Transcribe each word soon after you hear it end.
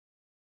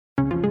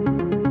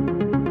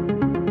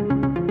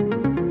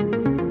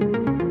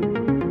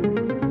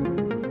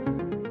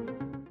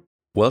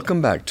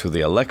Welcome back to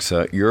the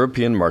Alexa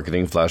European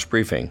Marketing Flash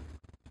Briefing.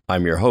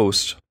 I'm your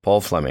host,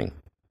 Paul Fleming.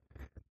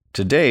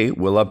 Today,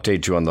 we'll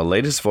update you on the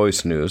latest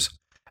voice news,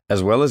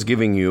 as well as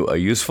giving you a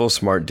useful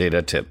smart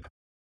data tip.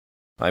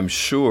 I'm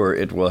sure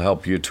it will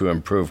help you to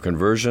improve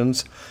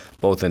conversions,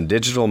 both in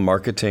digital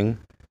marketing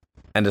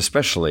and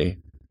especially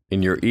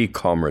in your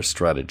e-commerce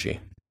strategy.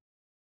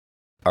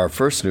 Our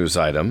first news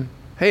item,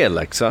 hey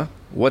Alexa,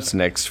 what's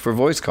next for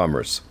voice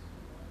commerce?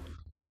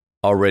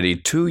 Already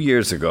 2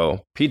 years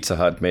ago, Pizza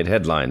Hut made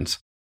headlines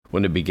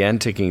when it began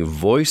taking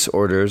voice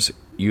orders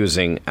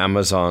using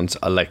Amazon's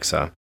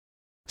Alexa.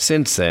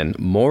 Since then,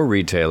 more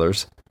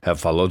retailers have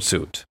followed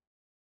suit.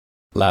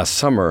 Last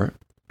summer,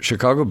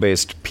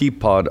 Chicago-based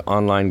Peapod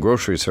online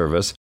grocery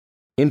service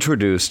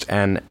introduced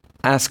an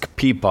Ask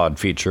Peapod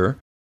feature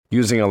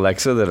using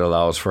Alexa that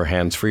allows for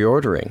hands-free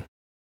ordering.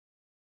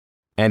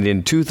 And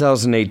in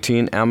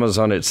 2018,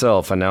 Amazon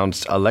itself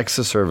announced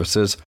Alexa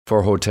services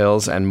for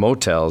hotels and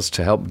motels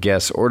to help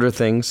guests order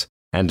things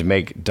and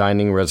make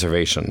dining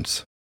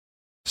reservations.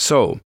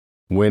 So,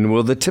 when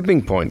will the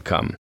tipping point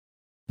come?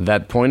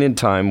 That point in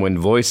time when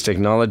voice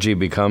technology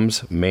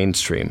becomes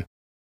mainstream.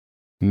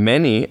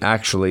 Many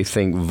actually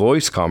think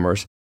voice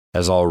commerce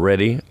has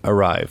already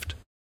arrived.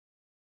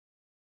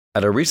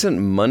 At a recent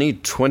Money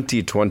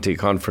 2020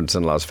 conference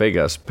in Las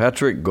Vegas,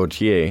 Patrick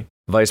Gauthier,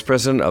 Vice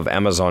President of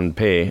Amazon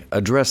Pay,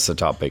 addressed the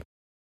topic.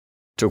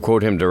 To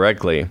quote him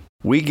directly,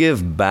 "We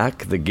give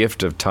back the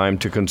gift of time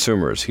to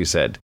consumers," he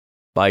said.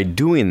 By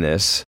doing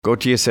this,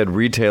 Gauthier said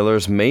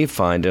retailers may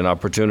find an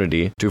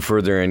opportunity to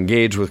further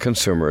engage with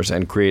consumers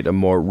and create a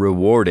more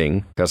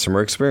rewarding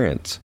customer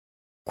experience.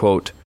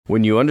 Quote,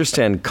 "When you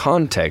understand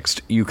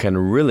context, you can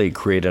really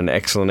create an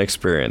excellent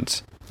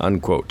experience,"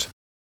 unquote.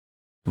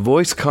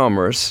 Voice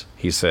commerce,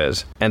 he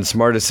says, and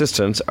smart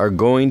assistants are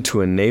going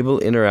to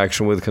enable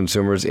interaction with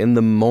consumers in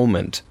the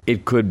moment.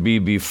 It could be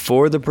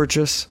before the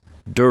purchase,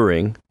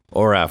 during,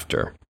 or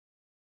after.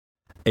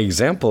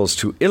 Examples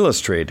to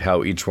illustrate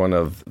how each one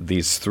of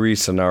these three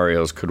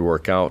scenarios could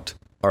work out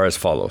are as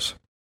follows.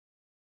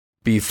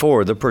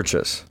 Before the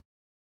purchase.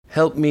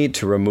 Help me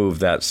to remove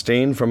that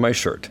stain from my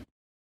shirt.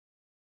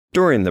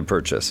 During the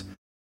purchase.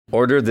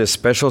 Order this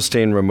special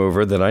stain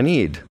remover that I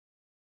need.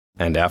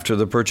 And after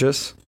the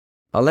purchase.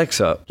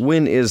 Alexa,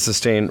 when is the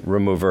stain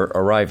remover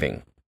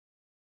arriving?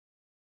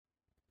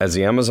 As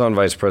the Amazon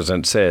Vice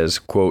President says,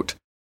 quote,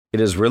 "It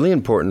is really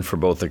important for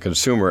both the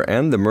consumer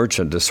and the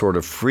merchant to sort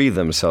of free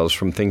themselves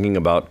from thinking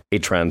about a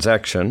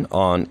transaction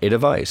on a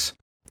device.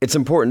 It's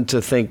important to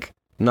think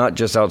not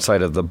just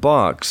outside of the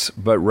box,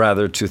 but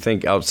rather to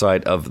think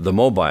outside of the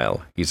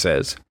mobile," he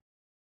says.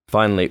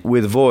 Finally,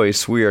 with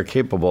voice, we are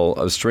capable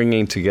of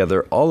stringing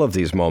together all of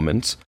these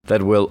moments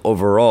that will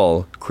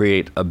overall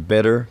create a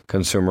better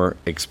consumer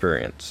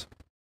experience.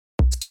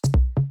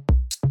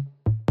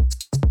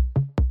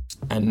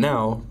 And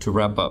now, to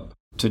wrap up,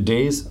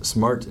 today's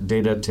smart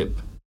data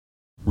tip.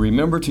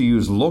 Remember to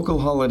use local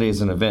holidays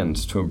and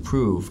events to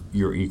improve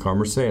your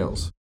e-commerce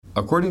sales.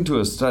 According to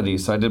a study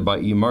cited by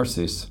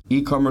eMarcis,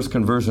 e-commerce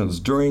conversions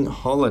during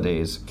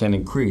holidays can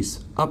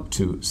increase up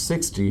to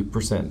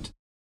 60%.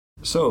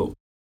 So,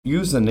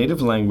 use the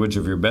native language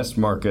of your best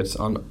markets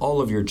on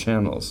all of your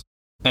channels.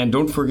 And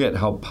don't forget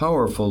how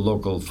powerful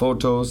local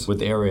photos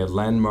with area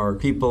landmark,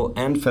 people,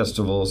 and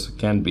festivals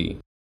can be.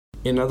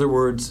 In other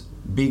words,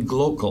 be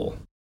glocal,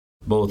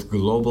 both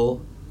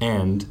global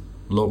and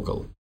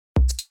local.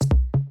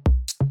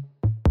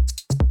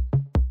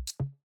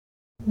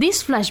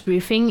 This flash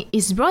briefing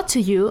is brought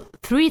to you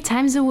 3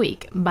 times a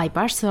week by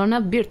Barcelona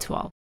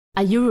Virtual,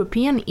 a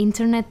European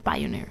internet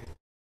pioneer.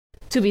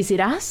 To visit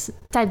us,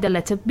 type the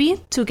letter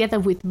B together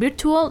with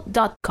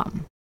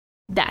virtual.com.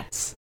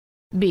 That's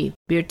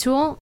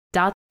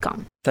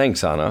bvirtual.com.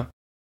 Thanks, Anna.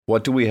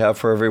 What do we have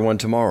for everyone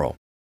tomorrow?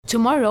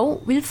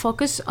 Tomorrow, we'll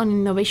focus on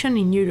innovation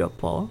in Europe,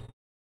 Paul.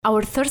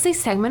 Our Thursday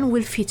segment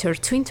will feature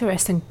 2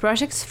 interesting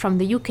projects from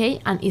the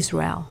UK and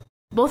Israel.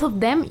 Both of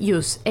them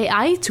use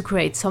AI to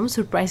create some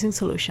surprising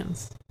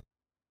solutions.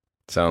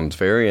 Sounds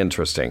very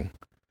interesting.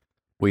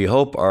 We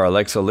hope our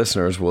Alexa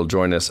listeners will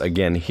join us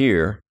again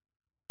here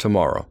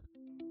tomorrow.